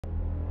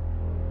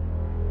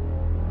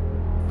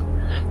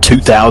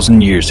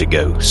2,000 years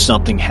ago,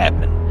 something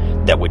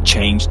happened that would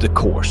change the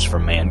course for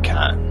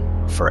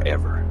mankind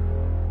forever.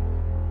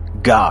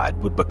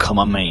 God would become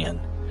a man,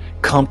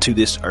 come to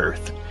this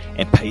earth,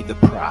 and pay the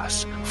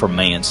price for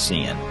man's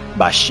sin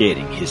by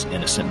shedding his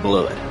innocent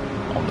blood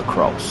on the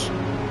cross.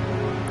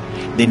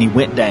 Then he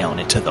went down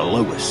into the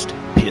lowest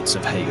pits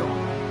of hell.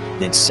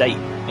 Then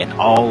Satan and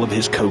all of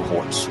his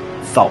cohorts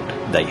thought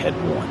they had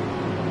won.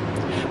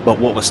 But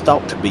what was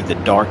thought to be the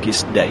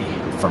darkest day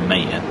for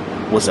man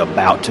was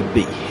about to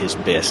be his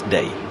best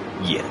day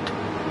yet.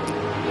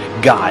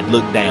 God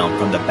looked down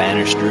from the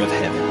banister of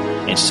heaven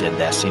and said,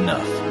 "That's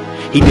enough."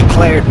 He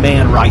declared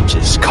man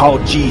righteous,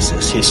 called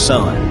Jesus his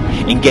son,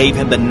 and gave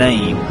him the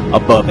name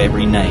above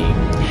every name.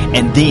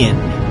 And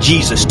then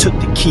Jesus took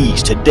the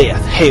keys to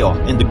death, hell,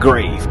 and the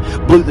grave,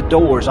 blew the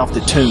doors off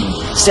the tomb,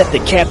 set the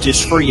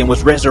captives free, and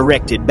was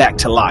resurrected back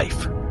to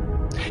life.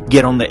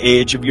 Get on the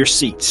edge of your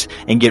seats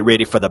and get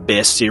ready for the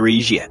best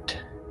series yet.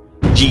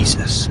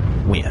 Jesus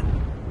went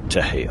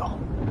to hell.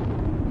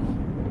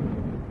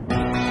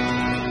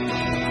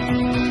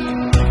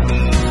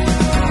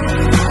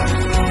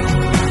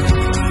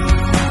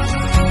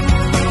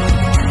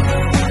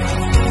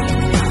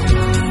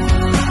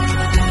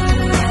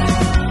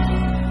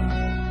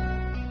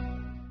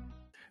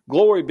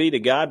 Glory be to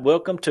God.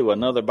 Welcome to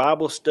another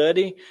Bible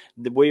study.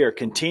 We are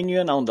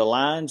continuing on the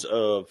lines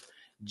of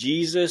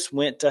Jesus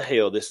went to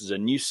hell. This is a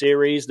new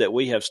series that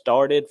we have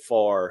started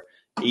for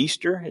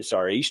Easter. It's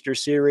our Easter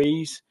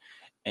series.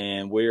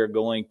 And we are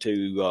going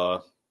to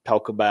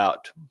talk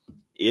about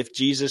if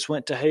Jesus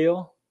went to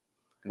hell.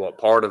 What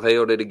part of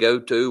hell did he go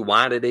to?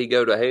 Why did he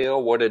go to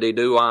hell? What did he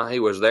do while he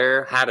was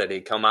there? How did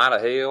he come out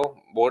of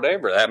hell?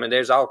 Whatever. I mean,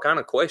 there's all kind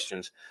of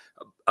questions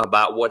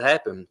about what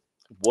happened.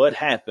 What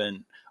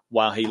happened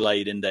while he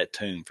laid in that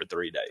tomb for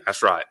 3 days?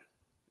 That's right.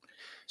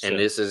 So, and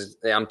this is,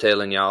 I'm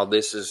telling y'all,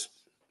 this is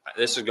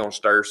going to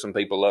stir some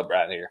people up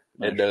right here.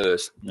 It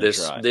does.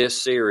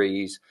 This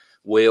series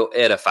will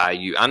edify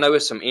you. I know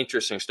it's some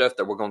interesting stuff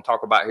that we're going to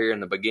talk about here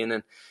in the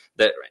beginning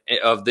that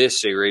of this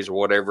series or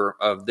whatever,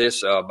 of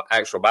this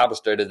actual Bible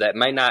study that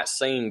may not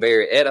seem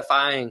very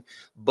edifying,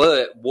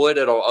 but what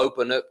it'll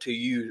open up to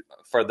you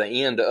for the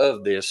end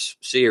of this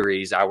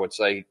series, I would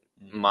say,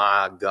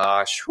 my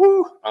gosh,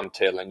 whew, I'm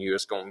telling you,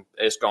 it's going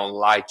to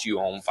light you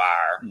on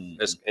fire.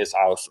 It's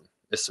awesome.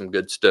 It's some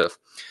good stuff.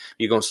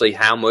 You're going to see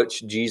how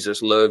much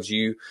Jesus loves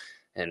you,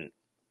 and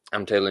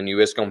I'm telling you,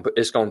 it's going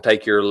to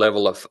take your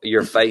level of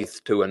your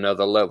faith to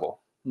another level.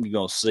 You're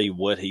going to see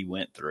what he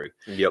went through.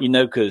 Yep.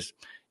 Because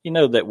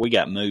that we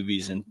got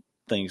movies and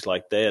things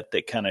like that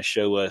kind of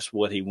show us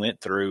what he went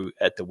through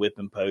at the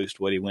whipping post,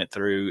 what he went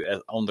through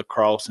on the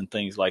cross and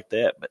things like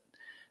that. But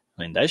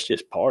I mean, that's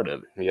just part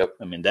of it. Yep.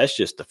 I mean, that's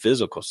just the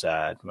physical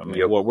side. I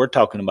mean, what we're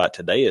talking about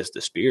today is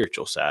the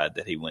spiritual side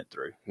that he went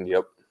through.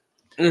 Yep.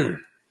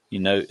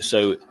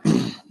 So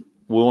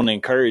we want to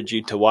encourage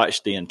you to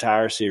watch the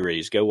entire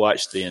series. Go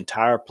watch the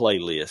entire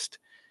playlist.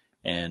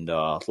 And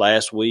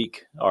last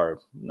week, or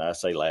I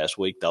say last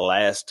week, the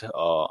last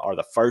or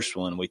the first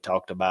one, we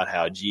talked about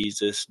how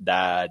Jesus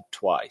died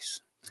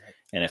twice.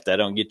 And if that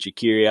don't get your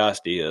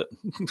curiosity up,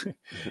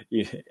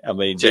 I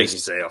mean,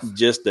 just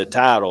the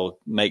title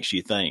makes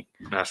you think.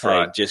 That's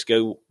right. Just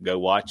go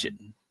watch it.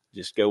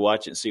 Just go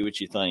watch it and see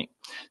what you think.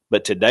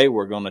 But today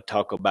we're going to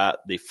talk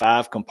about the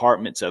 5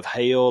 compartments of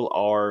hell,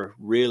 or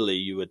really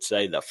you would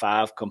say the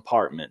 5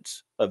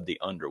 compartments of the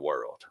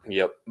underworld.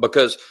 Yep.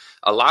 Because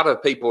a lot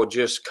of people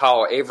just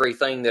call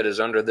everything that is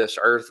under this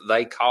earth,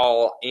 they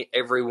call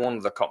every one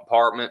of the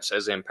compartments,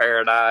 as in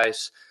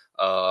paradise,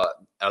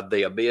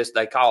 the abyss,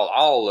 they call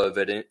all of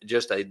it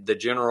just the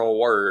general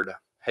word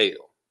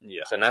hell.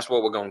 Yes. And that's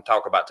what we're going to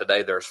talk about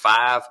today. There's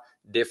 5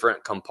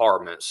 different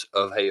compartments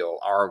of hell,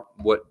 or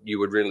what you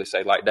would really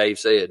say, like Dave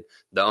said,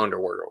 the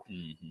underworld.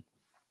 Mm-hmm.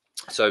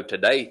 So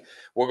today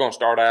we're going to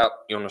start out.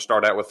 You want to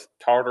start out with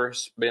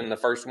Tartarus being the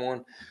first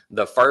one.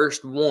 The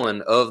first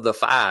one of the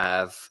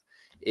 5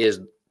 is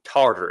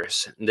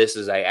Tartarus. This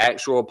is an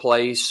actual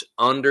place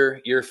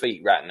under your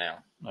feet right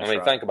now.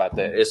 Think about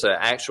that. It's an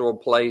actual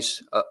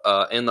place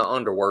in the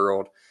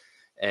underworld.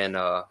 And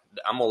I'm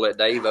going to let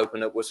Dave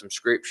open up with some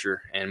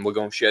scripture, and we're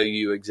going to show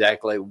you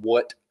exactly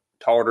what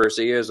Tartarus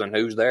is and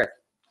who's there.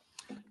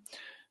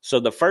 So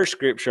the first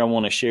scripture I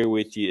want to share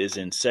with you is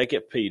in 2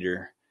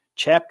 Peter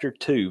chapter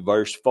 2,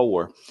 verse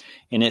 4.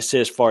 And it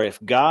says, "For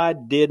if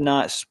God did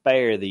not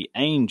spare the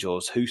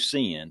angels who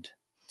sinned,"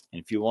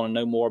 and if you want to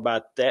know more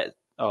about that,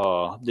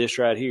 this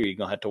right here, you're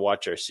going to have to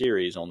watch our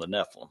series on the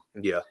Nephilim.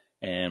 Yeah.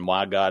 And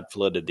why God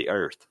flooded the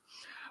earth.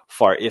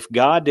 "For if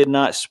God did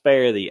not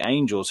spare the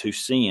angels who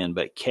sinned,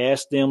 but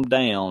cast them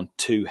down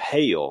to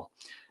hell,"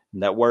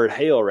 and that word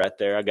hell right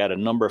there, I got a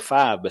number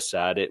 5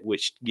 beside it,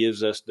 which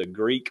gives us the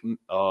Greek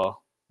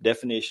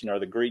definition, or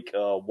the Greek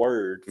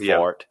word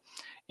for it,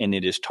 and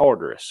it is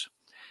Tartarus.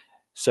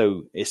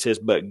 So it says,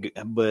 but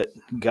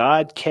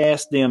God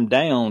cast them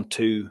down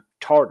to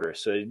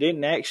Tartarus. So it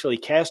didn't actually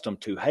cast them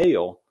to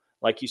hell.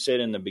 Like you said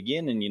in the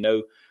beginning,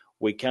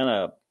 we kind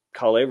of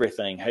call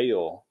everything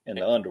hell in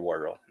the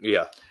underworld.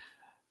 Yeah.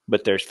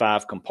 But there's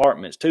 5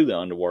 compartments to the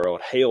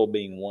underworld, hell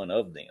being one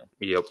of them.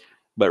 Yep.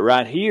 But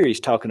right here,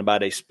 he's talking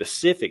about a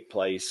specific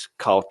place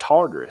called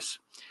Tartarus.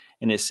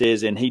 And it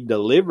says, and he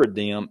delivered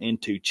them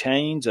into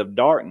chains of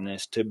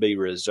darkness to be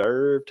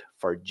reserved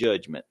for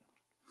judgment.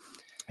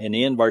 And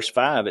in verse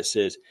 5, it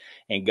says,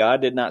 and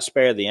God did not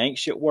spare the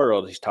ancient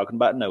world, he's talking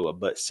about Noah,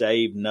 but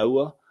saved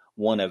Noah,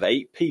 one of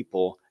 8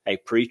 people, a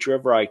preacher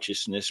of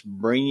righteousness,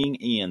 bringing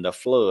in the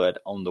flood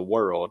on the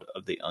world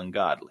of the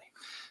ungodly.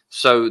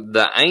 So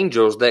the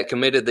angels that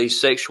committed these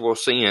sexual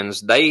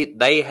sins,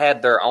 they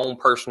had their own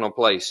personal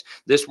place.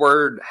 This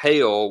word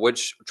hell,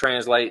 which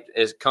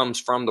comes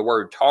from the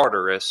word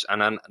Tartarus,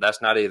 and that's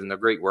not even the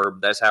Greek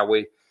word. That's how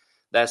we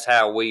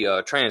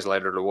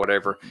translate it or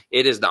whatever.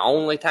 It is the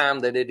only time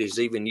that it is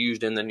even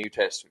used in the New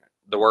Testament,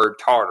 the word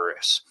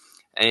Tartarus.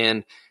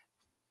 And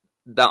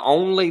the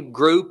only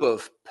group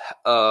of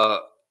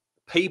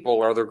people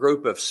or the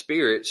group of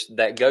spirits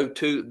that go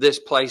to this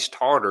place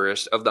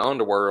Tartarus of the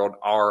underworld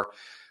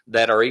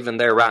that are even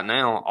there right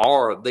now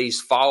are these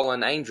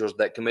fallen angels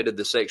that committed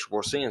the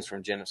sexual sins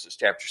from Genesis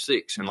chapter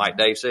 6. And like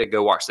Dave said,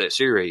 go watch that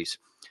series.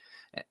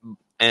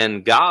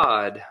 And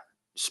God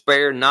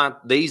spared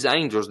not these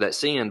angels that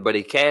sinned, but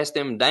he cast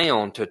them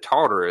down to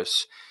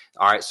Tartarus.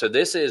 All right, so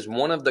this is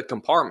one of the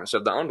compartments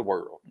of the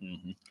underworld.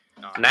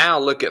 Mm-hmm. Now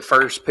look at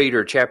 1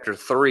 Peter chapter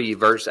 3,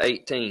 verse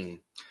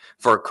 18.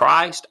 For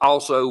Christ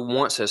also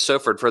once has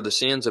suffered for the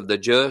sins of the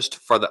just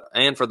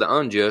and for the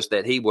unjust,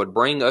 that he would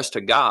bring us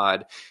to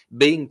God,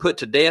 being put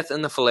to death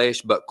in the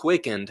flesh, but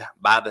quickened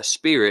by the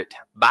Spirit,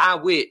 by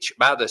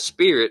the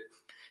Spirit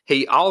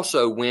he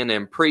also went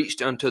and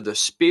preached unto the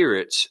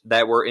spirits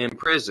that were in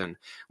prison,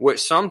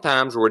 which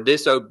sometimes were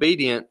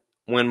disobedient,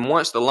 when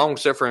once the long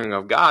suffering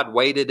of God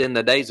waited in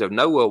the days of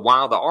Noah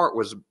while the ark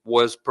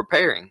was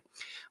preparing,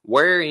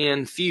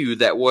 wherein few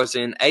that was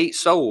in 8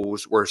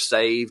 souls were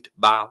saved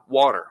by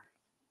water.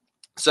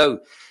 So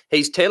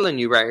he's telling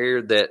you right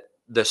here that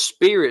the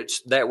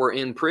spirits that were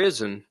in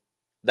prison,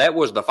 that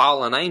was the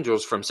fallen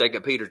angels from 2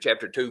 Peter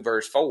chapter 2,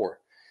 verse 4.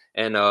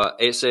 And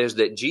it says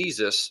that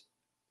Jesus,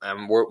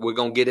 and we're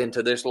going to get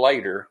into this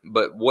later,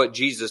 but what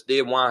Jesus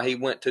did while he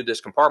went to this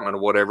compartment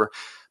or whatever,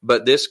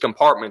 but this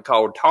compartment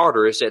called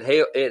Tartarus,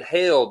 it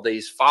held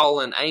these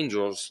fallen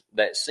angels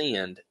that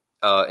sinned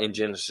in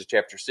Genesis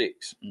chapter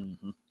 6.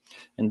 Mm-hmm.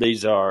 And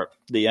these are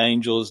the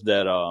angels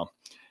that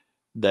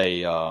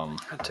they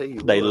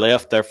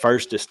left their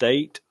first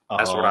estate.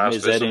 That's what I was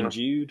is that in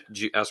Jude?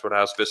 That's what I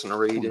was fixing to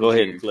read. Go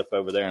ahead and flip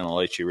over there and I'll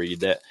let you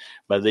read that.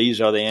 But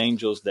these are the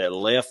angels that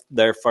left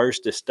their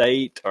first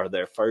estate or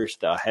their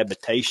first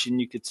habitation,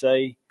 you could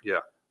say. Yeah.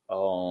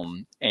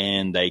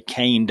 And they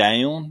came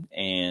down.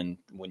 And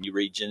when you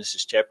read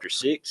Genesis chapter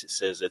 6, it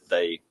says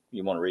that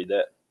you want to read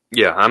that?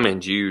 Yeah, I'm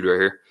in Jude right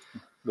here.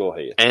 Go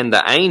ahead. And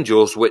the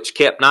angels which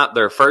kept not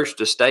their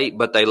first estate,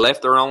 but they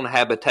left their own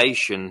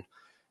habitation.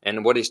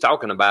 And what he's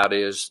talking about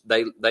is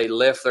they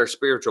left their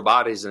spiritual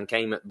bodies and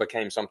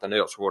became something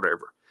else or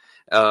whatever,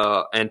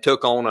 and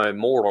took on a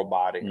mortal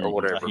body or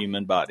whatever. A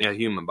human body. A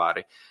human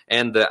body.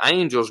 And the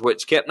angels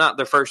which kept not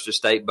their first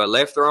estate, but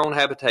left their own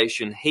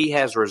habitation, he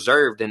has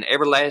reserved in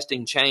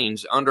everlasting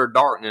chains under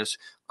darkness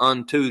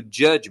unto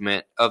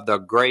judgment of the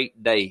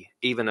great day,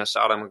 even as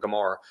Sodom and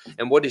Gomorrah.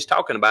 And what he's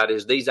talking about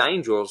is these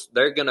angels,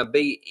 they're going to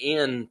be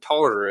in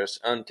Tartarus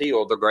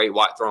until the great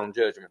white throne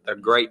judgment, the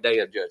great day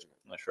of judgment.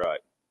 That's right.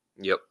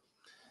 Yep.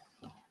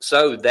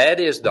 So that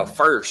is the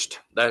first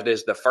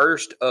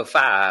of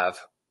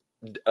 5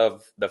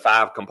 of the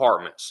 5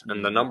 compartments.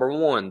 And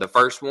the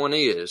first one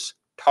is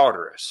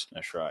Tartarus.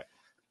 That's right.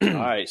 All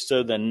right.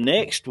 So the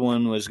next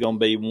one was going to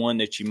be one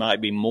that you might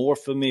be more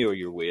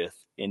familiar with,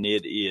 and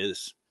it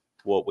is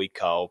what we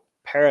call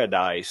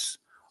paradise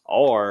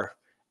or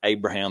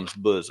Abraham's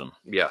bosom.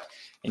 Yeah.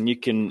 And you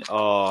can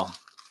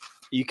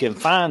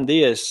find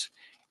this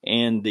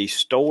in the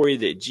story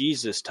that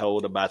Jesus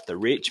told about the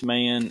rich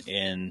man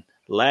and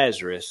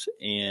Lazarus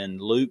in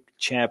Luke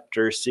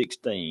chapter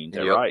 16. Is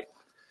that right?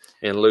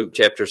 In Luke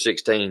chapter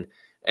 16.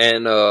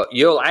 And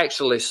you'll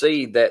actually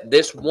see that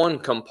this one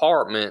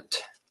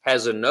compartment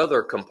has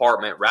another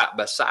compartment right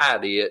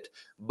beside it,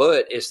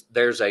 but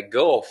there's a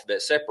gulf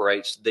that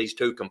separates these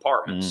 2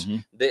 compartments.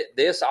 Mm-hmm.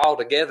 This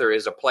altogether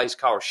is a place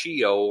called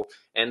Sheol,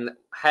 and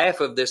half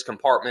of this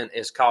compartment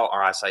is called,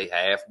 or I say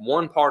half,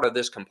 one part of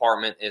this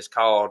compartment is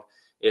called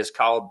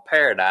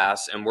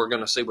paradise, and we're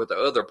going to see what the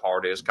other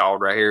part is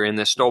called right here in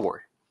this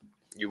story.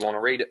 You want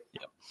to read it?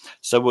 Yeah.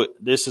 So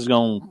this is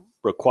going to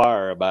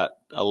require about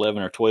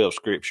 11 or 12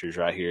 scriptures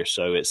right here.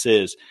 So it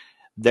says,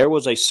 there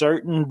was a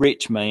certain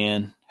rich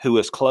man who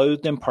was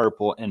clothed in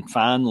purple and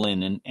fine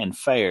linen and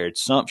fared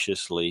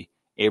sumptuously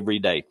every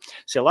day.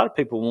 See, a lot of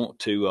people want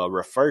to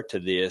refer to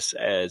this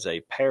as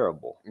a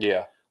parable.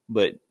 Yeah.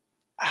 But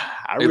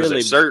I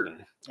believe, that's what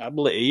I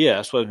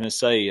was going to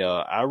say.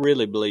 I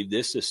really believe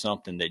this is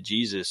something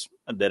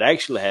that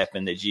actually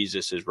happened that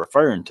Jesus is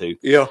referring to.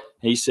 Yeah.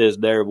 He says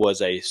there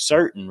was a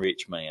certain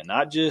rich man,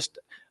 not just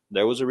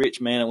there was a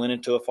rich man that went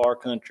into a far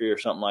country or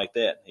something like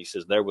that. He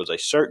says there was a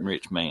certain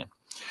rich man.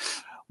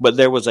 But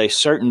there was a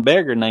certain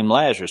beggar named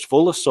Lazarus,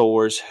 full of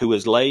sores, who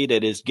was laid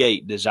at his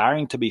gate,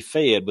 desiring to be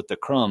fed with the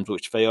crumbs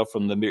which fell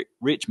from the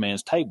rich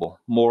man's table.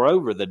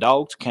 Moreover, the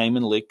dogs came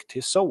and licked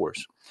his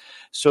sores.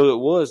 So it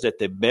was that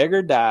the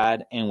beggar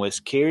died and was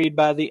carried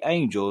by the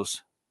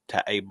angels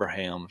to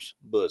Abraham's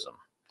bosom.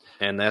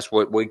 And that's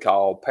what we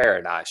call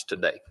paradise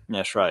today.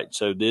 That's right.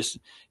 So this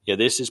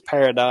is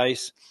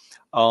paradise.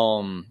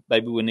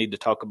 Maybe we need to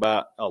talk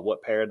about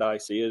what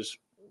paradise is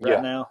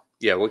now.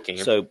 Yeah, we can.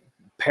 So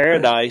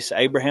paradise,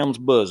 Abraham's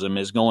bosom,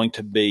 is going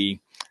to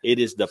be, it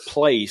is the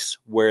place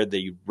where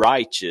the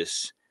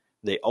righteous,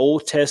 the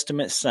Old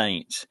Testament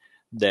saints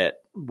that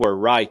were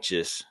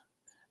righteous,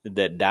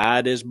 that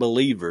died as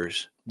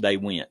believers, they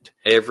went.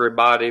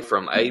 Everybody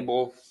from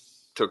Abel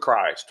to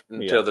Christ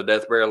until the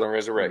death, burial, and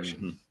resurrection.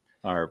 Mm-hmm.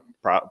 Or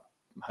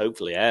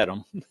hopefully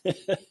Adam.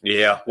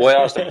 Yeah.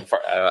 Well,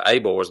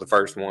 Abel was the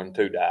first one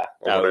to die.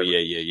 Oh,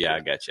 yeah. I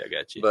got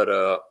you.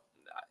 But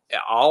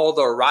all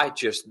the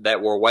righteous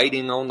that were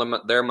waiting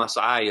on their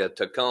Messiah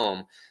to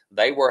come,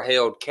 they were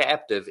held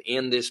captive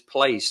in this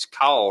place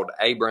called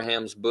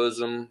Abraham's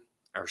bosom,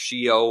 or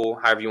Sheol,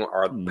 however you want,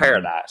 or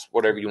paradise,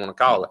 whatever you want to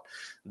call it.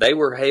 They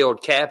were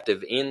held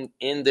captive in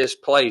this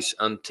place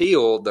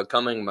until the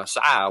coming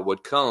Messiah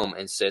would come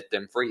and set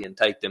them free and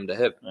take them to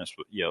heaven. That's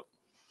what. Yep.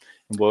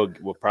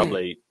 We'll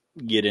probably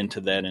get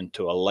into that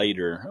into a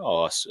later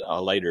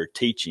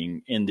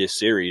teaching in this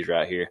series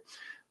right here.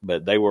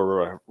 But they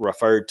were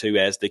referred to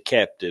as the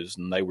captives,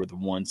 and they were the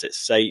ones that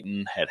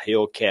Satan had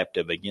held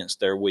captive against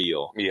their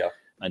will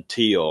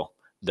until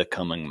the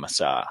coming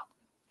Messiah.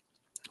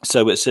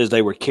 So it says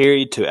they were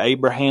carried to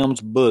Abraham's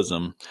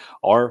bosom,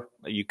 or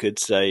you could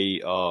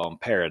say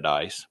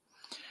paradise.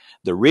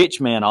 The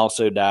rich man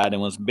also died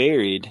and was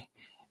buried,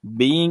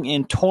 being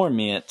in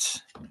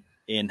torments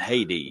in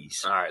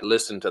Hades. All right,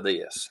 listen to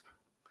this.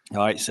 All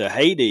right, so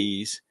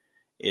Hades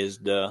is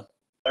the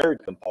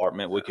third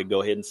compartment. We could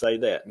go ahead and say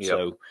that. Yep.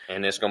 So,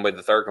 and it's going to be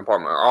the third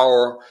compartment,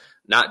 or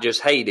not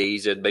just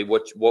Hades. It'd be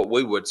what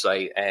we would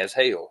say as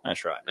hell.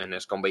 That's right. And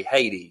it's going to be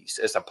Hades.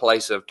 It's a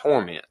place of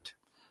torment.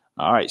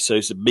 All right.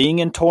 So being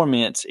in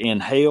torments in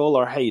hell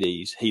or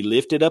Hades, he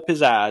lifted up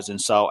his eyes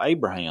and saw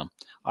Abraham.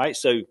 All right.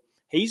 So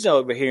he's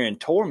over here in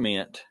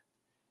torment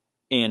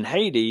in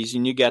Hades,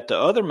 and you got the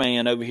other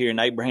man over here in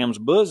Abraham's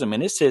bosom,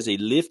 and it says he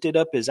lifted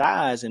up his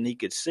eyes and he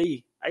could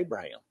see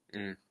Abraham.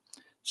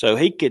 So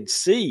he could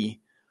see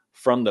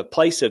from the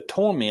place of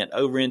torment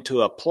over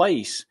into a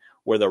place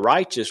where the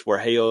righteous were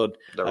held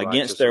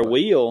against their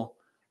will,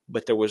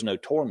 but there was no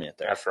torment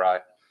there. That's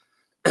right.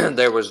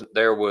 There was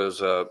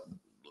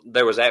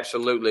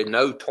absolutely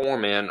no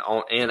torment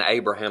in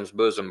Abraham's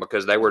bosom,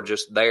 because they were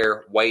just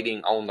there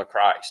waiting on the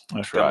Christ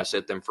to come and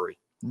set them free.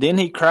 Then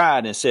he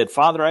cried and said,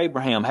 Father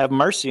Abraham, have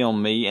mercy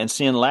on me, and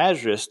send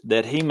Lazarus,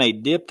 that he may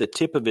dip the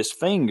tip of his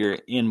finger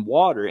in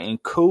water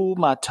and cool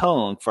my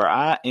tongue, for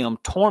I am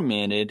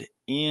tormented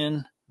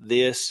in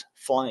this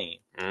flame.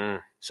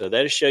 So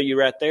that'll show you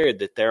right there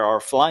that there are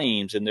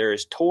flames and there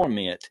is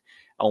torment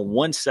on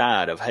one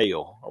side of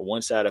hell, or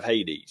one side of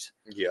Hades.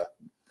 Yeah.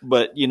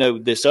 But,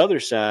 this other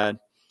side,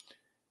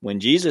 when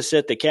Jesus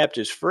set the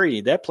captives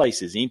free, that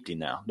place is empty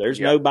now.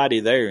 There's nobody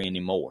there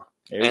anymore.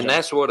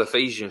 That's what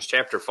Ephesians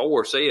chapter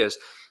 4 says,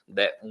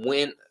 that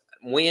when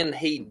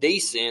he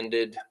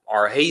descended,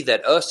 or he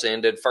that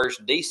ascended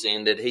first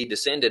descended, he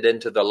descended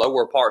into the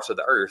lower parts of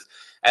the earth.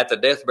 At the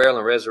death, burial,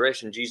 and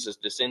resurrection, Jesus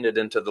descended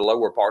into the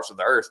lower parts of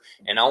the earth.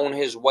 And on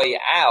his way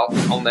out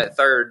on that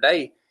third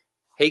day,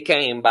 he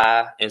came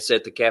by and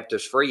set the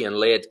captives free and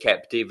led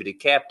captivity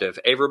captive.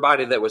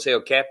 Everybody that was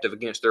held captive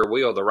against their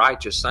will, the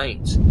righteous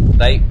saints,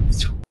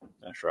 that's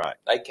right,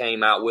 they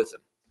came out with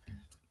him.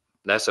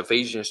 That's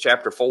Ephesians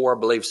chapter 4, I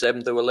believe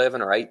 7 through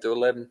 11 or 8 through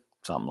 11.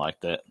 Something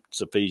like that.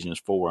 It's Ephesians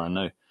 4, I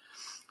know.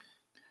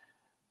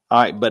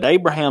 All right, but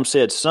Abraham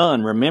said,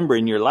 Son, remember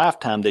in your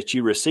lifetime that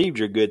you received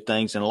your good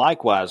things, and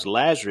likewise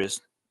Lazarus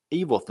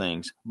evil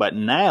things. But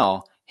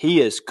now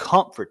he is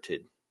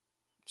comforted.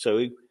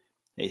 So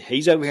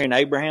he's over here in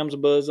Abraham's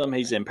bosom.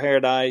 He's in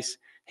paradise.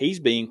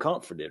 He's being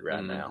comforted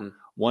right now.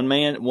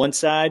 One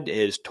side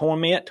is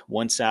torment,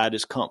 one side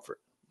is comfort.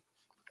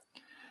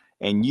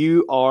 And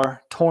you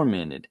are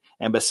tormented.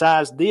 And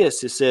besides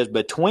this, it says,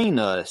 between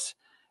us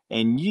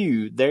and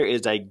you, there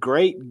is a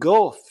great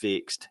gulf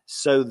fixed,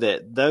 so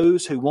that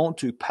those who want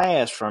to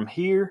pass from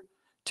here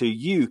to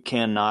you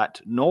cannot,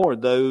 nor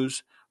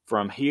those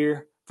from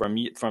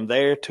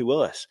there to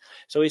us.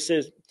 So he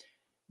says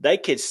they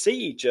could see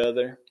each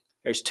other.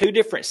 There's two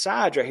different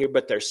sides right here,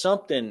 but there's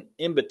something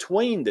in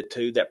between the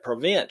two that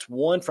prevents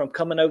one from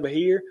coming over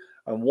here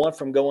and one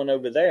from going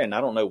over there. And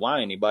I don't know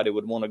why anybody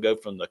would want to go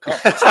from the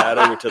comfort side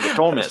over to the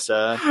torment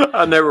side.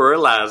 I never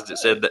realized it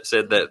said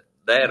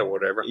that or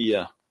whatever.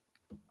 Yeah.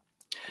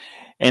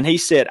 And he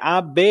said,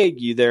 I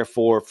beg you,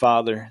 therefore,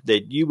 Father,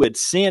 that you would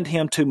send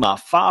him to my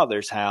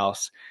father's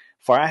house,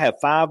 for I have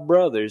 5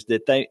 brothers,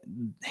 that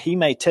he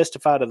may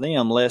testify to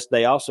them, lest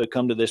they also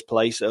come to this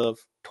place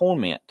of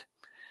torment.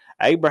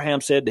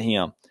 Abraham said to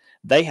him,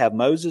 They have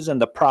Moses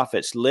and the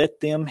prophets, let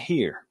them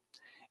hear.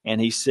 And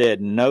he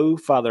said, No,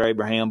 Father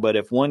Abraham, but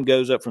if one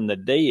goes up from the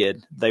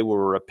dead, they will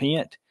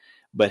repent.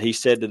 But he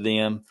said to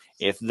them,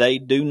 If they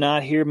do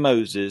not hear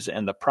Moses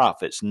and the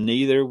prophets,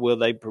 neither will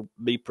they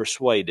be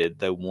persuaded,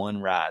 though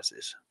one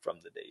rises from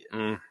the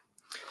dead.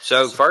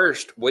 So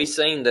first, we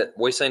seen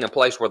a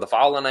place where the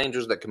fallen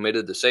angels that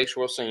committed the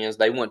sexual sins,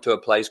 they went to a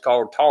place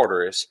called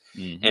Tartarus.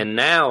 Mm-hmm. And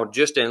now,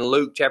 just in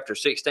Luke chapter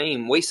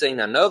 16, we seen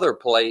another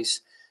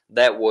place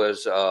that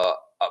was a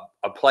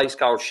place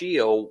called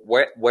Sheol,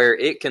 where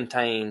it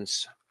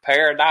contains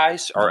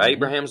paradise, or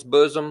Abraham's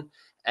bosom,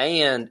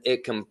 and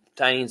it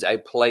contains a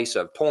place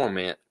of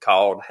torment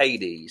called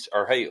Hades,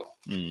 or hell.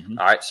 Mm-hmm.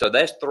 All right, so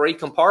that's 3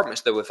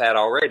 compartments that we've had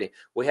already.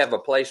 We have a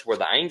place where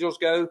the angels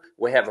go.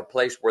 We have a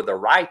place where the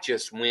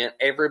righteous went.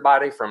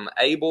 Everybody from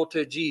Abel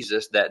to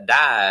Jesus that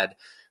died,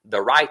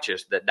 the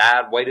righteous that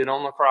died, waited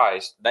on the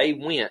Christ, they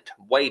went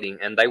waiting,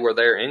 and they were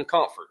there in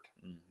comfort.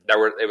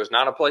 Mm-hmm. It was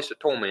not a place of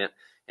torment.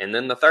 And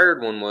then the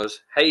third one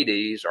was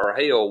Hades, or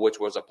hell, which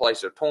was a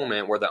place of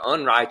torment where the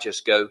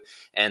unrighteous go,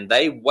 and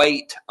they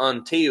wait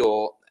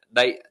until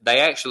they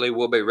actually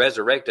will be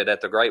resurrected at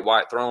the great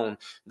white throne.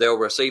 They'll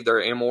receive their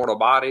immortal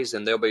bodies,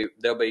 and they'll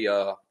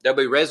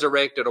be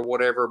resurrected or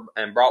whatever,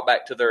 and brought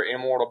back to their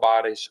immortal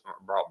bodies,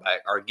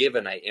 or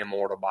given a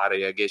immortal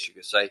body, I guess you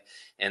could say,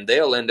 and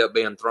they'll end up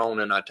being thrown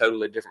in a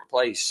totally different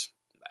place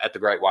at the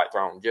great white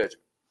throne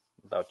judgment.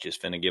 I thought you was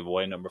finna give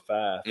away number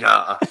 5.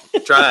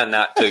 Trying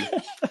not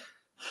to.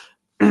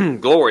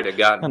 Glory to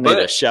God. I need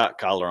a shot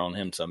collar on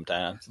him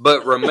sometimes.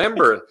 But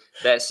remember,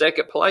 that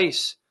second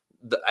place,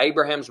 the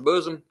Abraham's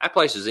bosom, that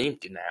place is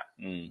empty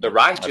now. Mm, the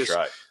righteous,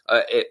 that's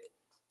right.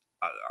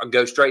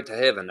 Go straight to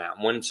heaven now.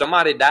 When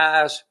somebody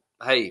dies,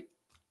 hey,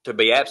 to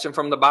be absent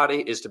from the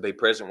body is to be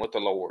present with the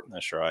Lord.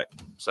 That's right.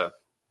 So,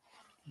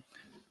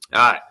 all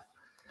right.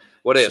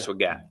 What else we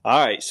got?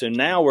 All right, so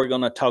now we're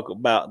going to talk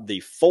about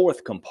the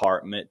 4th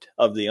compartment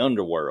of the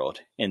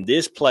underworld. And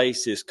this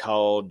place is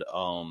called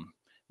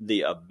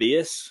the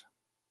abyss.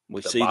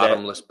 We see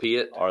bottomless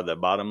pit, or the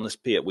bottomless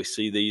pit. We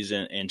see these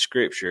in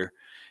Scripture,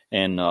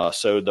 and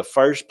so the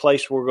first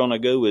place we're going to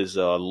go is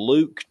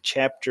Luke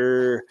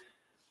chapter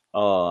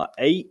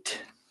 8,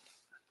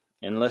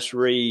 and let's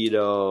read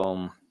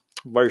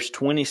verse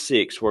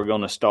 26. We're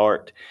going to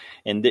start,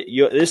 and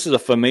this is a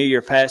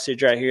familiar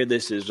passage right here.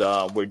 This is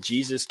where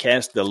Jesus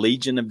cast the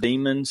legion of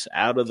demons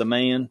out of the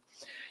man.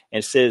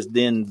 And it says,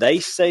 Then they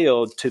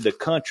sailed to the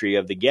country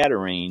of the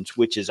Gadarenes,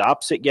 which is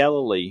opposite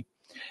Galilee.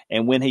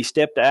 And when he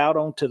stepped out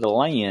onto the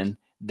land,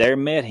 there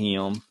met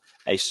him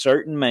a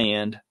certain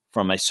man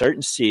from a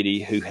certain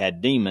city who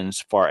had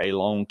demons for a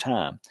long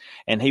time.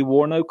 And he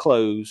wore no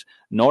clothes,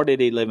 nor did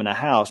he live in a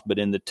house, but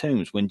in the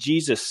tombs. When he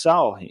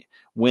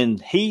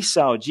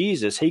saw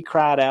Jesus, he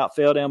cried out,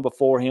 fell down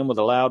before him with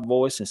a loud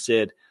voice, and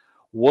said,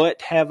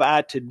 What have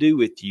I to do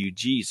with you,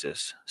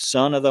 Jesus,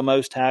 Son of the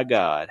Most High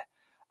God?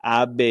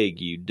 I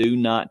beg you, do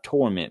not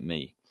torment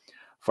me.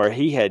 For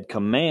he had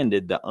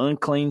commanded the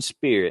unclean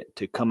spirit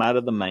to come out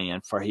of the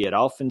man, for he had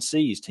often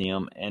seized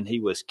him, and he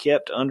was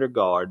kept under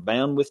guard,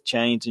 bound with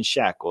chains and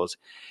shackles.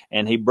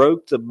 And he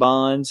broke the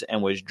bonds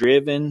and was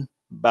driven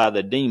by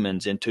the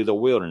demons into the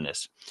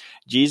wilderness.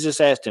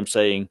 Jesus asked him,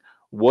 saying,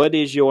 What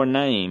is your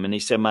name? And he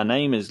said, My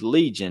name is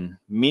Legion.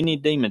 Many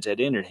demons had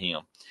entered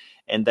him.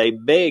 And they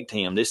begged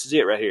him, this is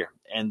it right here,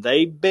 and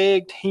they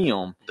begged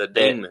him, the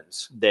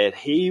demons, that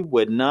he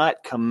would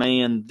not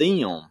command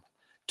them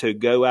to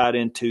go out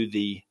into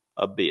the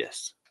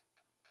abyss.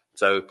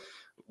 So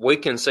we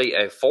can see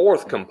a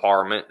 4th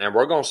compartment, and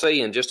we're going to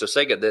see in just a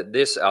second that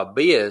this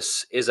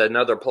abyss is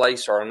another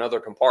place or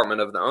another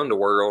compartment of the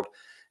underworld,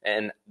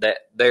 and that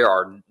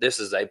this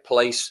is a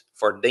place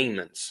for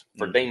demons,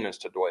 demons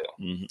to dwell.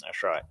 Mm-hmm.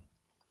 That's right.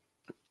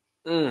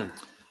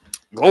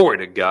 Glory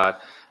to God.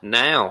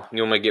 Now,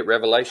 you want me to get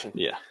Revelation?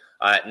 Yeah.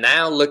 All right,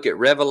 now look at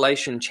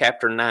Revelation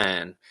chapter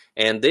 9.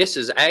 And this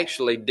is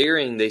actually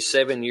during the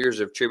 7 years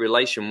of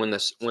tribulation when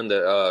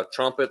the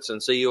trumpets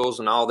and seals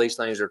and all these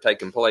things are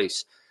taking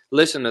place.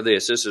 Listen to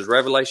this. This is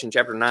Revelation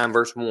chapter 9,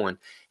 verse 1.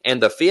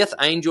 And the 5th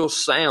angel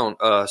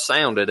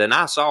sounded, and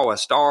I saw a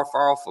star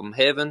fall from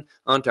heaven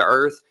unto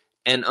earth,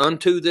 and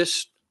to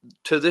this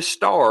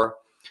star,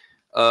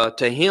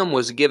 to him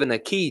was given a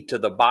key to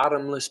the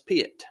bottomless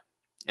pit.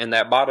 And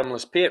that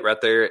bottomless pit right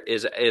there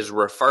is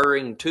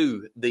referring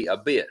to the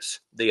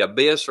abyss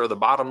or the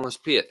bottomless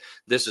pit.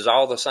 This is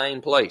all the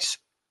same place.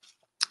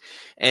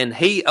 And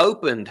he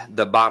opened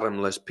the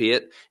bottomless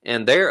pit,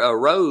 and there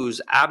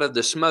arose out of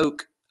the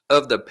smoke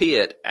of the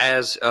pit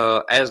as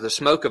the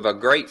smoke of a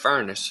great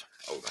furnace.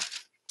 Hold on.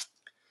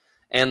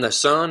 And the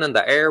sun and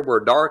the air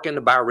were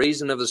darkened by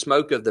reason of the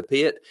smoke of the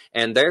pit.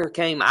 And there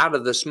came out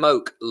of the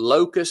smoke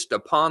locusts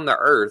upon the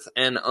earth,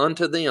 and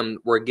unto them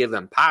were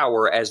given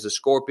power as the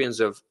scorpions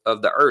of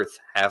the earth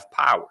have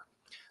power.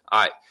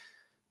 All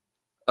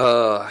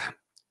right.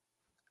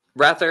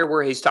 Right there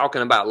where he's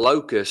talking about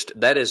locust,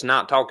 that is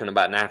not talking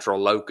about natural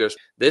locust.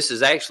 This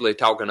is actually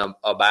talking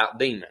about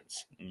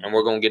demons. And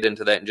we're going to get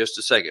into that in just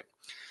a second.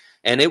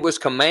 And it was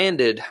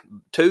commanded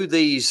to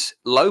these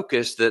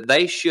locusts that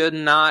they should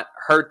not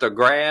hurt the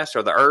grass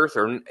or the earth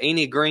or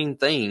any green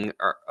thing,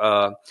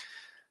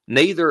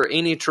 neither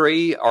any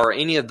tree or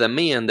any of the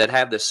men that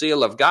have the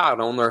seal of God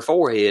on their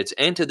foreheads.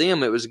 And to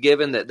them it was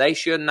given that they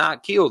should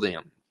not kill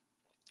them,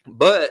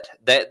 but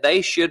that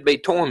they should be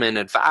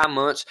tormented 5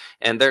 months,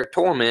 and their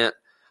torment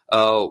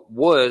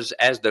was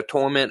as the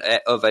torment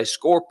of a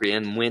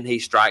scorpion when he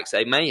strikes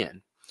a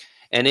man.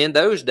 And in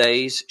those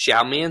days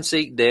shall men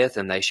seek death,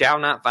 and they shall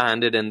not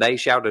find it, and they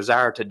shall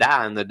desire to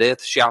die, and the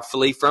death shall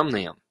flee from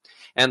them.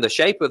 And the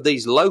shape of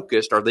these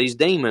locusts, or these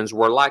demons,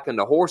 were like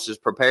unto horses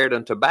prepared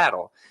unto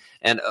battle.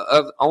 And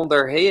on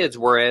their heads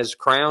were as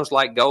crowns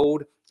like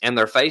gold, and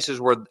their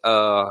faces were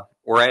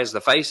as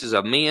the faces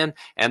of men,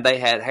 and they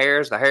had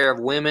hairs, the hair of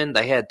women.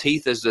 They had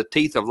teeth as the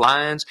teeth of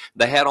lions.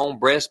 They had on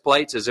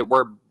breastplates as it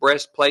were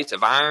breastplates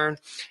of iron,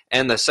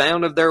 and the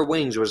sound of their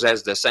wings was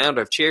as the sound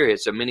of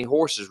chariots of many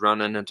horses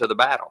running into the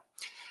battle.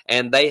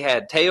 And they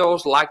had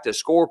tails like the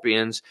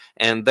scorpions,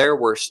 and there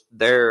were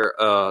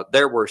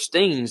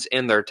stings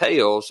in their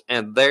tails,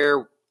 and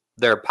their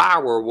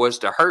power was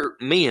to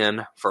hurt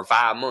men for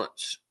 5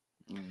 months.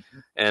 Mm-hmm.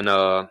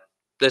 And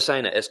this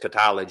ain't an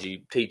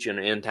eschatology teaching,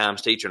 end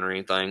times teaching or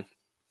anything,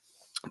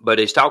 but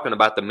he's talking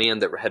about the men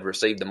that had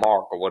received the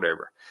mark or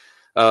whatever.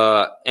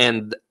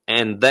 And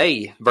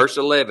they, verse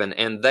 11,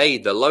 and they,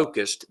 the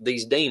locust,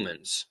 these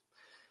demons,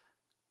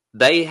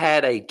 they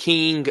had a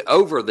king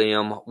over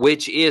them,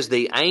 which is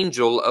the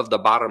angel of the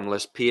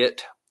bottomless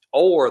pit,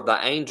 or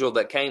the angel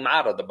that came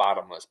out of the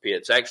bottomless pit.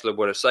 It's actually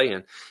what it's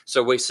saying.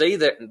 So we see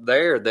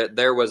that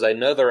there was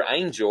another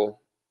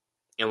angel,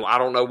 and I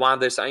don't know what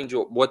this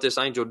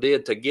angel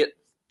did to get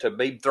to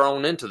be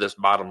thrown into this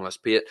bottomless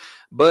pit,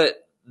 but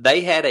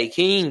they had a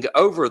king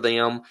over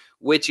them,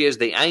 which is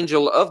the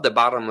angel of the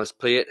bottomless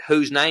pit,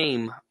 whose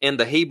name in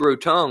the Hebrew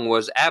tongue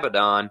was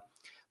Abaddon,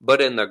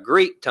 but in the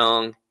Greek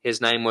tongue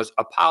his name was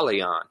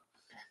Apollyon.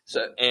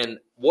 So, and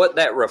what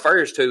that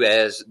refers to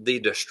as the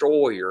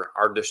destroyer,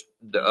 or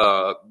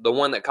the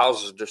one that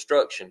causes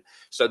destruction.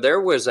 So there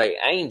was an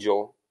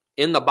angel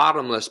in the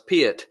bottomless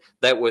pit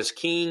that was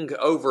king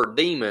over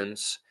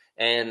demons,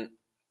 and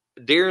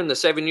during the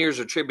 7 years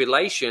of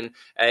tribulation,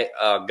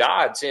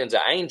 God sends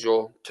an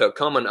angel to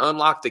come and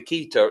unlock the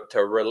key to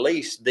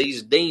release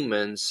these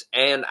demons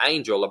and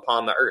angel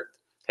upon the earth.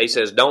 He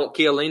says, don't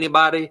kill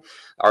anybody,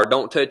 or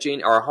don't touch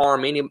any, or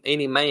harm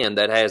any man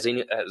that has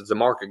the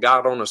mark of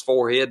God on his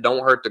forehead.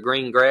 Don't hurt the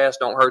green grass,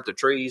 don't hurt the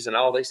trees, and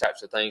all these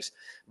types of things.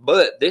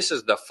 But this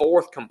is the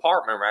fourth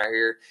compartment right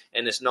here,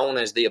 and it's known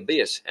as the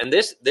abyss. And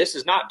this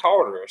is not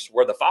Tartarus,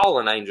 where the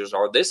fallen angels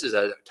are. This is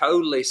a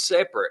totally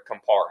separate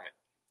compartment.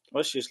 Well,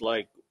 it's just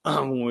like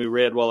when we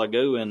read a while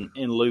ago in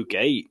Luke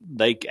 8,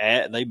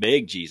 they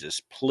begged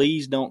Jesus,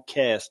 please don't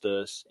cast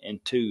us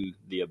into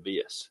the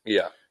abyss.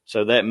 Yeah.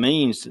 So that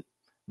means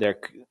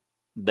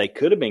they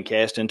could have been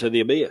cast into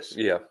the abyss.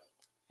 Yeah.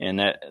 And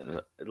that,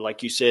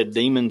 like you said,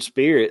 demon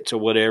spirits or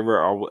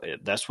whatever, or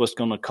that's what's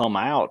going to come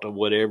out or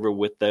whatever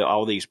with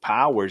all these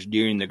powers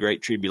during the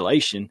Great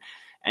Tribulation.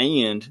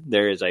 And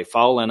there is a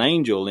fallen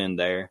angel in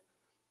there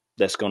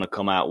that's going to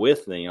come out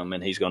with them,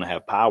 and he's going to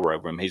have power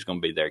over them. He's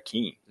going to be their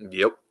king.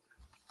 Yep.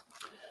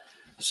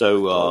 So,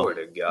 glory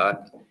to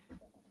God.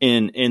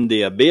 In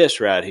the abyss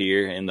right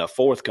here, in the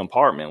fourth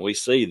compartment, we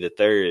see that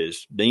there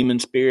is demon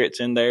spirits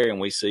in there, and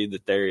we see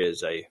that there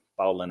is a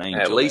fallen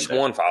angel. At least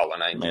one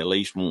fallen angel. At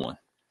least one.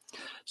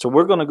 So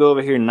we're going to go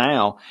over here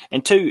now.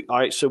 And two, all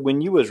right, so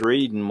when you was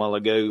reading a while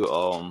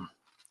ago,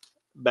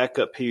 back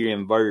up here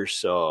in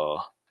verse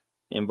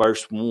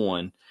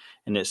 1,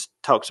 and it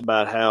talks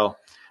about how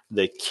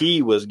the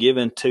key was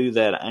given to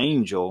that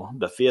angel,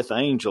 the fifth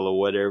angel or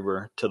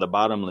whatever, to the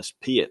bottomless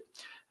pit.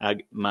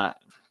 My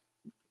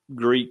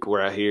Greek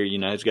right here,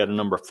 it's got a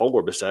number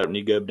 4 beside it. When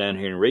you go down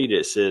here and read it,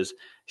 it says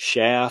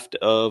shaft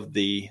of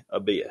the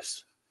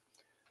abyss.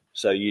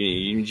 So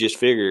you just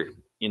figure,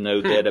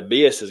 that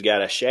abyss has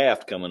got a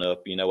shaft coming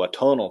up, a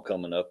tunnel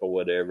coming up or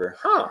whatever.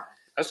 Huh.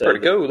 That's pretty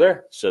cool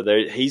there. So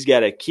he's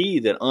got a key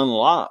that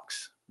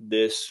unlocks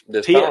this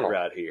pit tunnel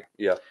right here.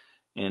 Yeah.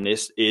 And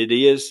it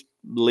is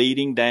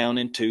leading down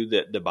into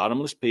the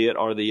bottomless pit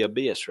or the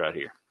abyss right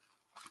here.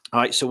 All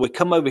right, so we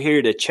come over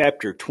here to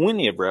chapter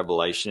 20 of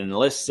Revelation, and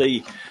let's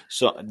see.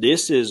 So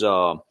this is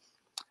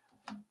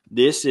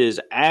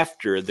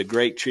after the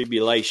Great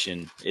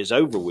Tribulation is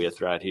over with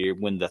right here,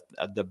 when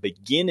the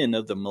beginning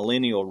of the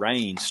millennial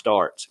reign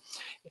starts.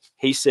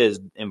 He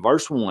says in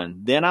verse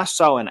 1, then I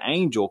saw an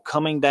angel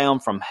coming down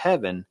from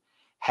heaven,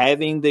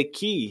 having the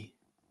key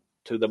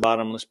to the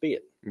bottomless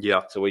pit.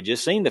 Yeah. So we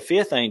just seen the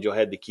fifth angel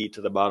had the key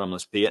to the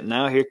bottomless pit.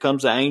 Now here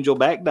comes the angel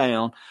back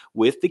down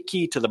with the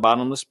key to the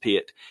bottomless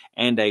pit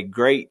and a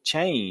great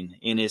chain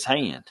in his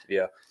hand.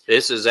 Yeah.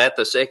 This is at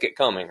the second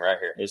coming right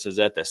here. This is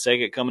at the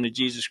second coming of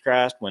Jesus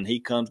Christ, when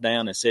he comes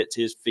down and sets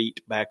his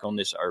feet back on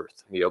this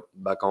earth. Yep.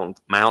 Back on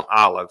Mount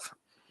Olive.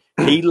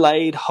 He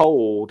laid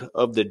hold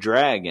of the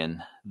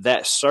dragon,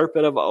 that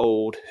serpent of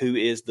old, who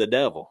is the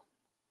devil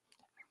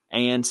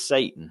and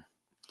Satan.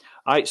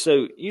 All right.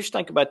 So you just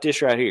think about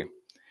this right here.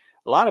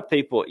 a lot of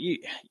people,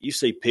 you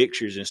see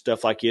pictures and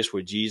stuff like this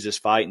with Jesus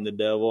fighting the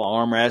devil,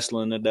 arm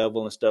wrestling the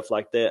devil and stuff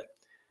like that.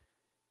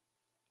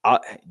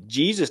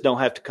 Jesus don't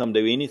have to come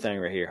do anything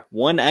right here.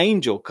 One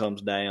angel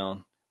comes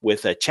down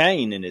with a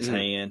chain in his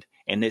hand,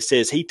 and it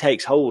says he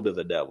takes hold of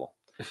the devil.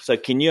 So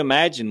can you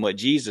imagine what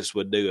Jesus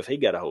would do if he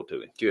got a hold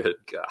of him? Good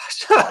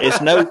gosh.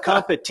 It's no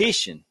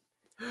competition.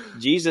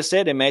 Jesus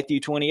said in Matthew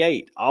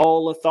 28,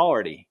 all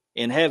authority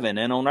in heaven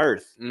and on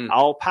earth,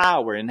 all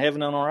power in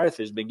heaven and on earth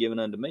has been given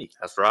unto me.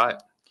 That's right.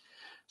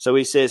 So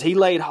he says, he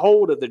laid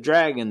hold of the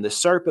dragon, the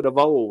serpent of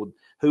old,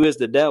 who is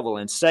the devil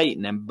and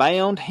Satan, and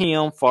bound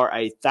him for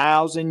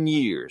 1,000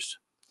 years.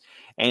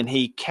 And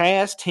he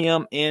cast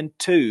him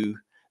into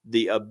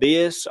the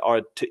abyss,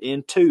 or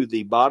into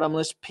the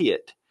bottomless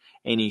pit.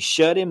 And he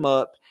shut him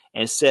up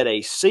and set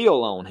a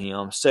seal on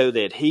him, so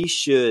that he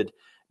should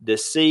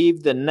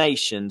deceive the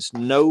nations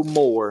no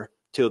more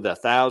till the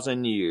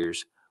 1,000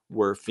 years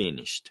were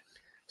finished.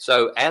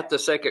 So at the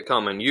second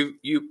coming,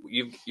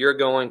 you're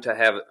going to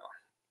have,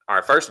 all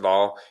right, first of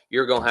all,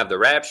 you're going to have the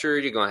rapture,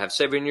 you're going to have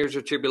 7 years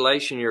of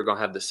tribulation, you're going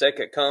to have the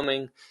second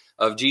coming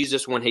of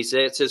Jesus when he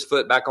sets his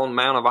foot back on the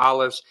Mount of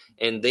Olives,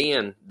 and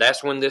then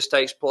that's when this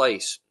takes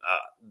place.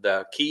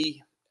 A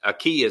key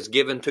is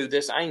given to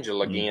this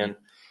angel again,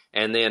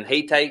 and then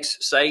he takes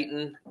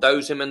Satan,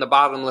 throws him in the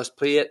bottomless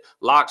pit,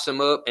 locks him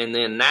up, and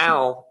then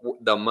now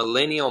the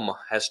millennium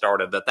has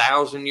started. The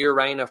 1,000-year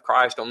reign of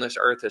Christ on this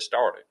earth has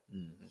started.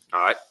 All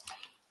right.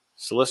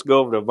 So let's go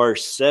over to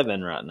verse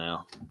 7 right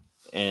now.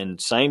 And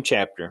same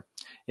chapter.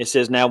 It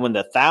says, now when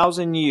the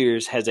 1,000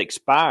 years has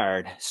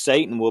expired,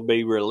 Satan will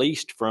be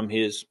released from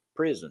his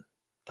prison.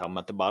 Talking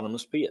about the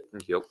bottomless pit.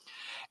 Yep.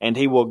 And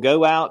he will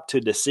go out to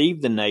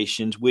deceive the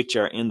nations which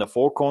are in the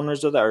four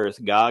corners of the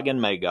earth, Gog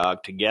and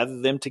Magog, to gather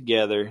them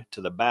together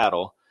to the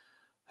battle,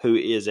 who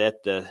is as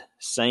the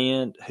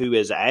sand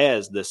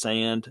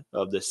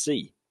of the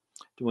sea.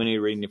 Do we need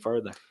to read any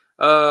further?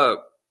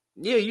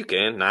 Yeah, you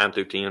can. 9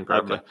 through 10,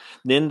 probably. Okay.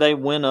 Then they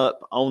went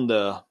up on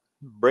the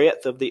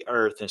breadth of the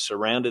earth and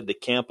surrounded the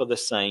camp of the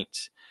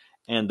saints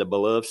and the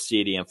beloved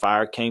city, and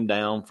fire came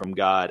down from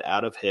God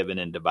out of heaven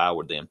and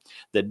devoured them.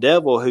 The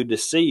devil who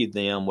deceived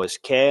them was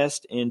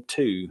cast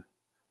into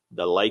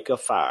the lake of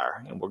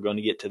fire, and we're going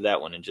to get to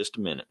that one in just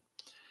a minute.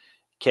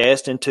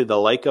 Cast into the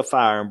lake of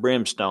fire and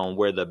brimstone,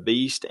 where the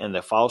beast and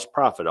the false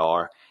prophet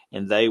are,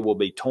 and they will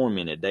be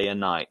tormented day and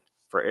night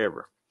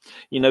forever.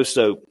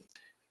 So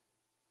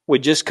we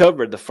just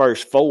covered the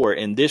first 4,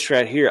 and this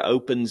right here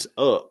opens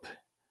up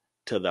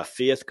to the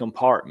 5th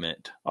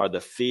compartment, or the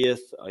 5th,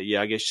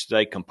 I guess you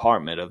say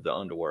compartment of the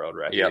underworld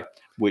right here,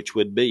 which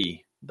would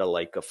be the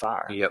lake of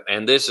fire. Yep,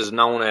 and this is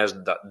known as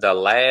the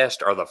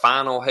last or the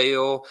final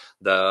hell,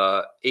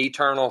 the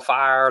eternal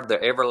fire,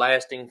 the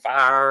everlasting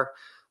fire.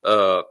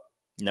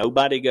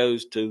 Nobody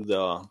goes to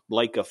the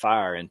lake of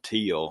fire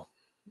until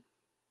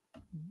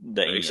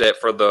the end. Except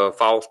for the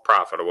false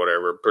prophet or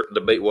whatever,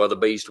 the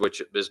beast,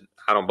 which is,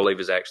 I don't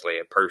believe is actually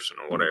a person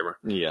or whatever.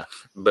 Yeah.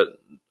 But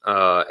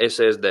it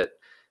says that,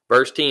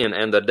 verse 10,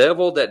 and the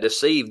devil that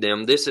deceived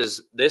them, this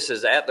is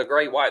at the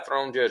great white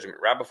throne judgment,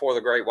 right before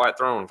the great white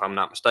throne, if I'm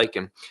not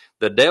mistaken.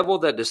 The devil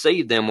that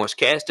deceived them was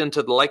cast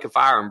into the lake of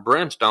fire and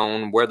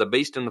brimstone, where the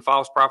beast and the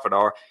false prophet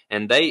are,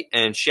 and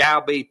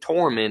shall be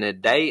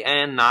tormented day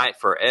and night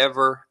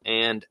forever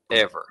and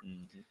ever.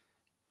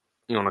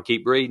 You want to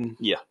keep reading?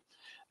 Yeah.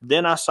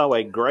 Then I saw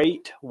a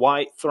great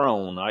white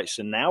throne. All right,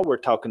 so now we're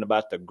talking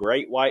about the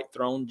great white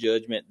throne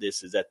judgment.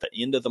 This is at the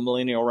end of the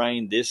millennial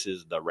reign. This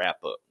is the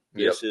wrap up.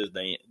 This is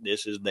the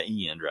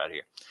end right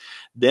here.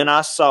 Then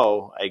I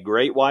saw a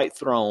great white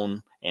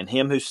throne, and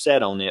him who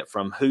sat on it,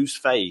 from whose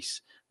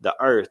face the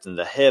earth and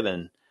the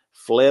heaven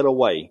fled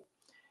away,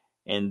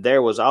 and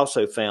there was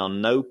also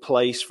found no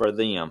place for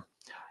them.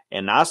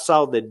 And I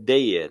saw the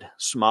dead,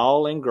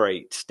 small and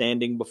great,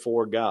 standing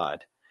before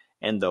God,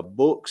 and the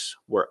books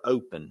were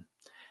open.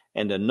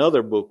 And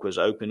another book was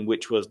opened,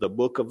 which was the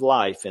book of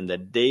life, and the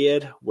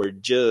dead were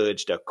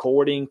judged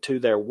according to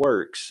their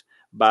works,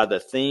 by the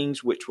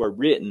things which were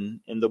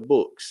written in the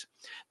books.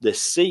 The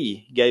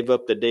sea gave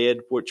up the dead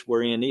which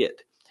were in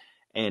it,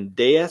 and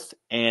death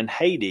and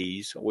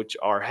Hades, which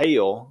are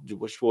hell,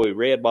 which we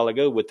read a while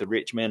ago with the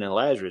rich man and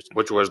Lazarus,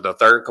 which was the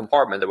 3rd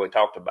compartment that we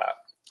talked about.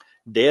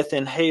 Death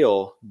and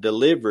hell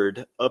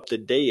delivered up the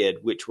dead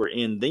which were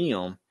in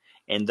them,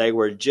 and they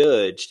were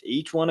judged,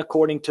 each one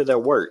according to their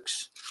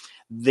works.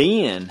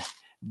 Then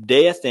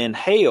death and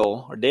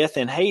hell, or death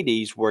and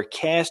Hades, were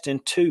cast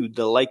into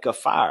the lake of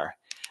fire.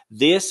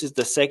 This is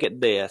the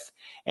second death,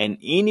 and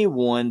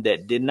anyone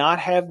that did not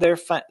have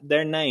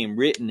their name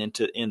written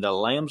in the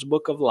Lamb's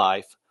book of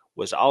life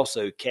was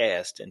also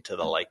cast into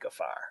the lake of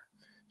fire.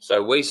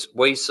 So we've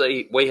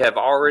seen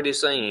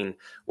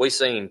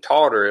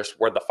Tartarus,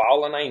 where the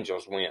fallen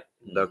angels went.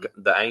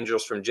 The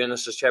angels from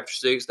Genesis chapter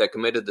 6 that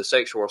committed the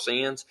sexual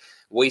sins.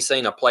 We've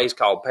seen a place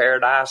called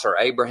Paradise, or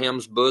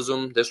Abraham's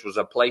bosom. This was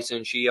a place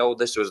in Sheol.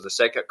 This was the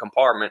second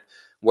compartment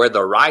where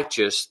the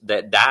righteous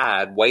that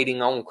died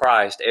waiting on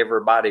Christ,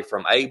 everybody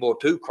from Abel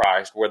to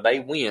Christ, where they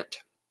went.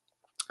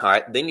 All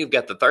right. Then you've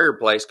got the third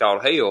place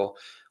called hell,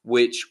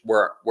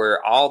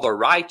 where all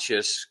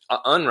the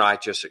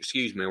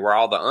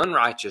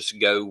unrighteous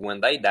go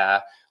when they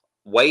die,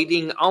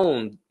 waiting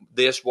on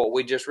this, what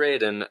we just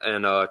read in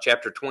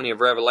chapter 20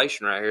 of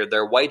Revelation right here.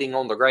 They're waiting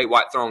on the great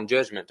white throne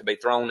judgment to be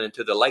thrown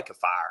into the lake of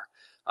fire.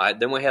 All right,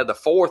 then we have the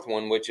fourth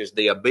one, which is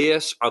the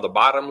abyss or the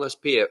bottomless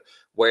pit,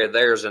 where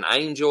there's an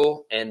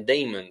angel and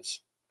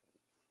demons,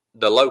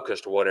 the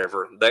locust or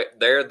whatever.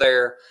 They're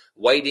there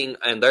waiting,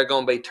 and they're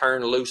going to be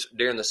turned loose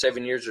during the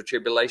 7 years of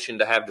tribulation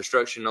to have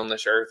destruction on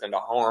this earth and to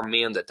harm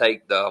men that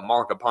take the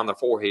mark upon their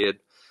forehead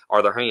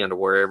or their hand or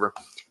wherever.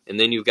 And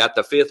then you've got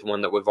the fifth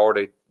one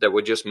that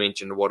we just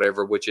mentioned or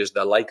whatever, which is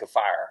the lake of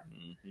fire.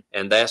 Mm-hmm.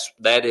 And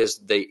that is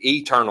the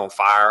eternal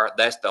fire.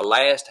 That's the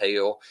last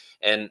hell.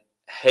 And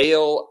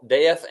hell,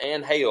 death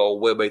and hell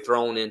will be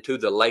thrown into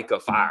the lake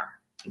of fire.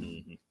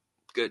 Mm-hmm.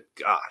 Good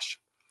gosh.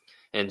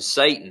 And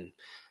Satan,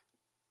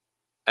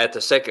 at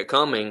the second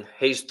coming,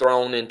 he's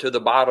thrown into the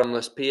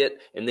bottomless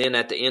pit. And then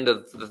at the end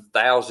of the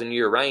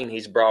 1,000-year reign,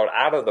 he's brought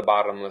out of the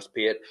bottomless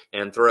pit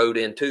and thrown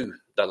into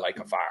the lake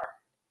of fire.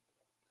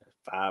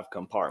 5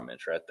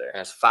 compartments right there.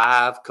 That's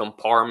 5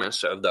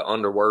 compartments of the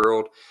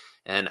underworld.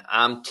 And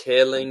I'm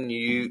telling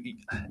you,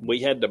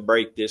 we had to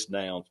break this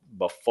down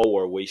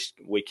before we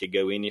could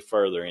go any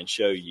further and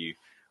show you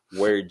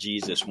where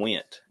Jesus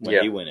went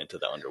when he went into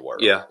the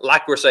underworld. Yeah,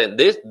 like we're saying,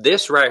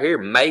 this right here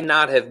may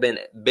not have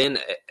been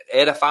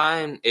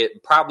edifying.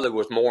 It probably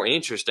was more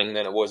interesting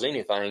than it was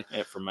anything.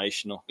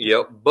 Informational.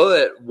 Yep.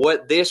 But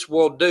what this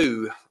will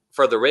do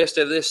for the rest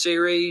of this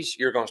series,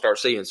 you're going to start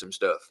seeing some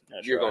stuff.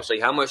 You're going to see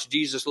how much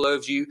Jesus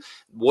loves you,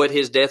 what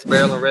his death,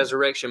 burial, and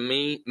resurrection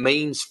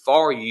means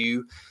for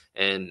you.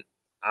 And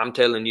I'm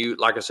telling you,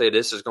 like I said,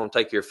 this is going to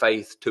take your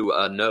faith to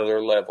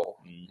another level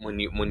when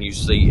you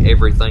see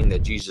everything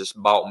that Jesus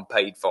bought and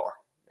paid for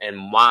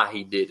and why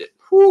he did it.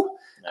 Whew.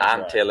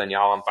 I'm telling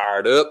y'all, I'm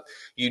fired up.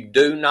 You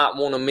do not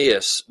want to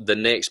miss the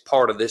next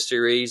part of this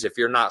series. If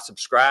you're not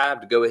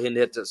subscribed, go ahead and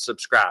hit the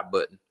subscribe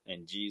button.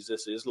 And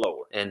Jesus is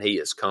Lord. And he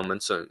is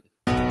coming soon.